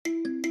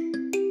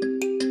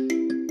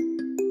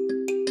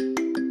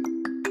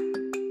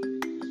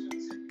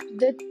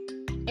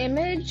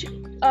image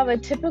of a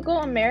typical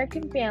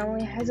American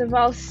family has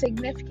evolved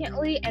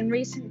significantly in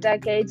recent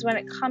decades when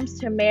it comes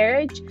to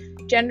marriage,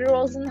 gender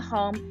roles in the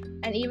home,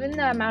 and even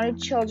the amount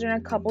of children a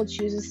couple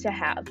chooses to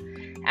have.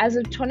 As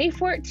of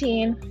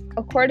 2014,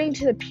 according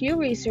to the Pew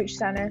Research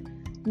Center,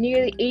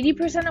 nearly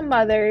 80% of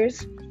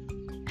mothers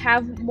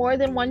have more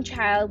than one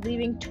child,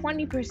 leaving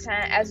 20%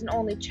 as an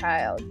only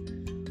child.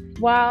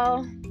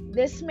 While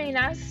this may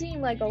not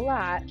seem like a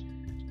lot,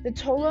 the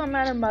total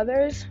amount of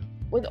mothers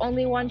with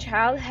only one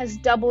child has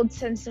doubled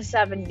since the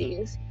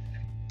 70s.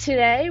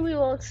 Today, we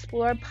will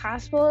explore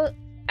possible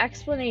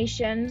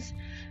explanations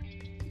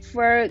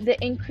for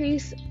the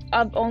increase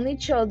of only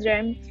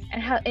children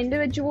and how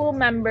individual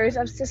members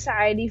of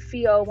society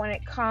feel when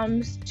it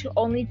comes to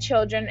only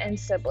children and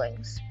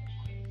siblings.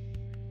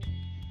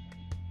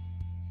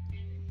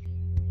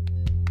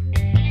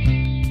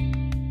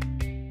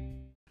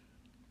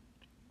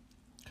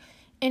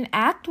 In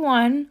Act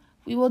 1,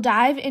 we will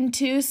dive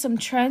into some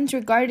trends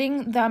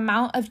regarding the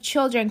amount of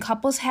children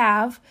couples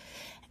have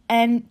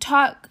and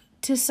talk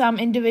to some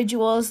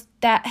individuals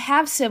that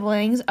have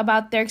siblings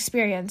about their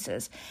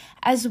experiences,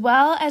 as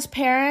well as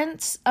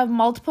parents of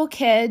multiple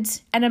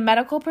kids and a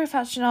medical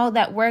professional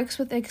that works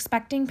with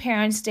expecting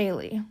parents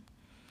daily.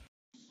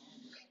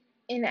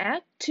 In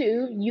Act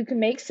 2, You Can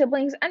Make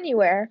Siblings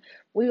Anywhere,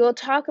 we will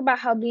talk about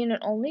how being an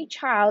only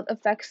child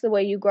affects the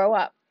way you grow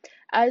up,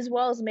 as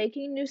well as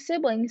making new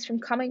siblings from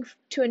coming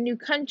to a new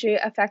country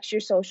affects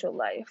your social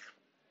life.